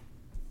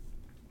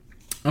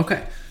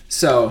 Okay,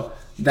 so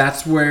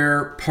that's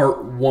where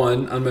part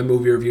 1 on my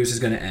movie reviews is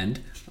going to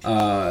end.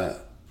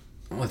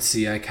 Let's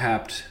see, I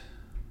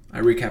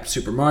recapped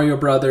Super Mario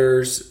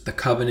Brothers, The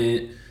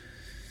Covenant,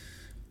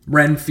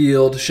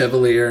 Renfield,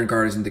 Chevalier, and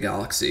Guardians of the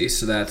Galaxy.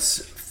 So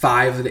that's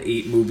 5 of the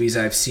 8 movies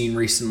I've seen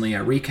recently I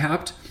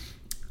recapped.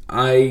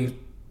 I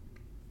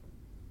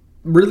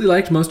really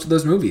liked most of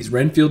those movies,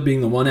 Renfield being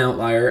the one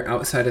outlier.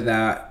 Outside of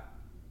that,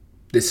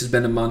 this has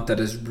been a month that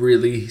has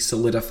really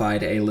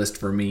solidified A-list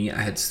for me.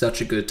 I had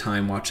such a good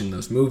time watching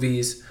those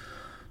movies.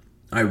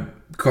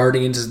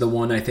 Guardians is the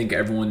one I think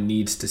everyone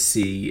needs to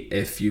see.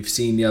 If you've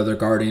seen the other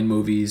Guardian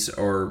movies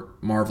or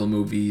Marvel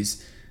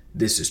movies,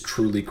 this is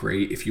truly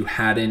great. If you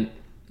hadn't,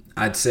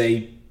 I'd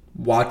say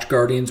watch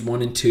Guardians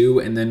 1 and 2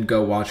 and then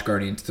go watch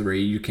Guardians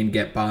 3. You can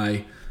get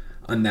by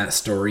on that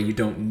story. You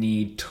don't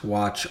need to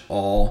watch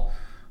all,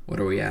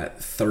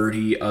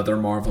 30 other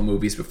Marvel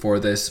movies before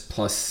this,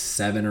 plus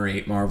 7 or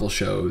 8 Marvel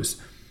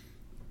shows.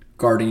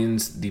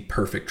 Guardians, the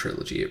perfect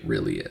trilogy. It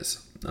really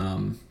is.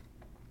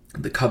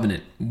 The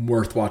Covenant,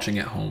 worth watching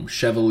at home.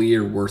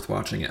 Chevalier, worth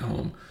watching at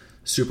home.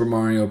 Super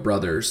Mario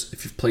Brothers,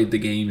 if you've played the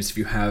games, if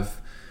you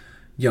have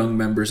young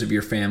members of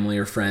your family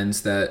or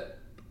friends that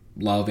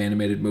love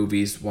animated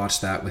movies, watch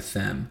that with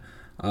them.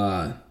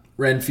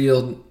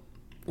 Renfield,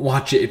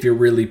 watch it if you're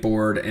really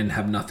bored and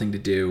have nothing to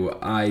do.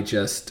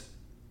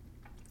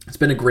 It's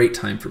been a great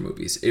time for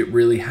movies. It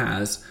really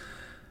has.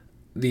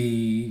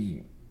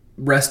 The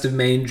rest of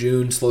May and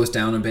June slows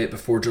down a bit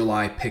before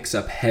July picks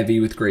up heavy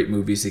with great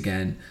movies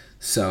again.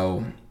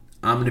 So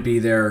I'm going to be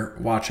there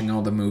watching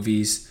all the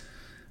movies.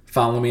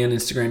 Follow me on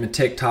Instagram and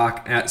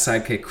TikTok at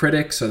Sidekick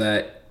Critic so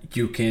that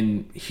you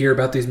can hear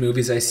about these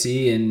movies I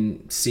see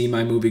and see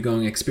my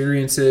movie-going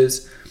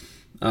experiences.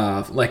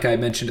 Like I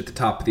mentioned at the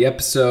top of the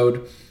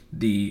episode,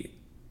 the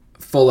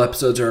full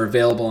episodes are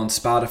available on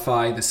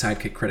Spotify, the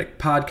Sidekick Critic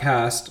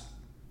Podcast.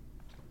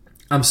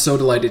 I'm so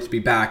delighted to be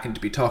back and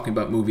to be talking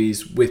about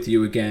movies with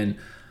you again.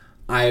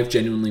 I have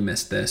genuinely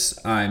missed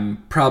this.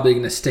 I'm probably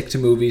going to stick to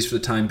movies for the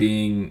time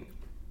being.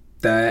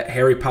 That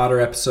Harry Potter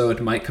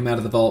episode might come out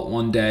of the vault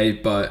one day,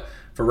 but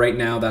for right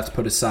now, that's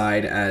put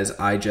aside as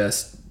I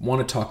just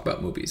want to talk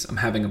about movies. I'm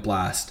having a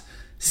blast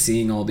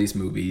seeing all these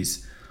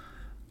movies.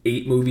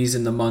 8 movies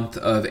in the month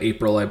of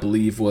April, I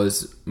believe,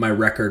 was my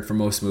record for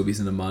most movies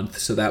in a month,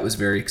 so that was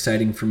very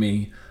exciting for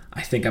me.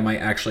 I think I might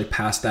actually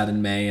pass that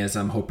in May as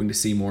I'm hoping to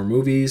see more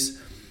movies.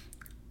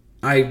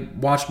 I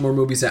watched more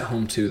movies at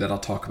home too that I'll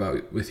talk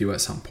about with you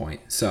at some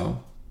point.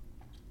 So,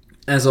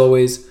 as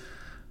always,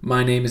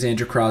 my name is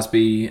Andrew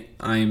Crosby.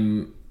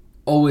 I'm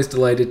always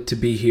delighted to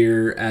be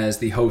here as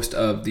the host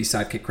of the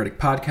Sidekick Critic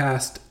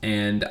Podcast,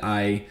 and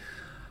I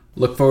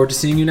look forward to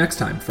seeing you next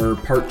time for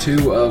part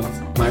 2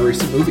 of my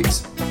recent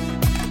movies.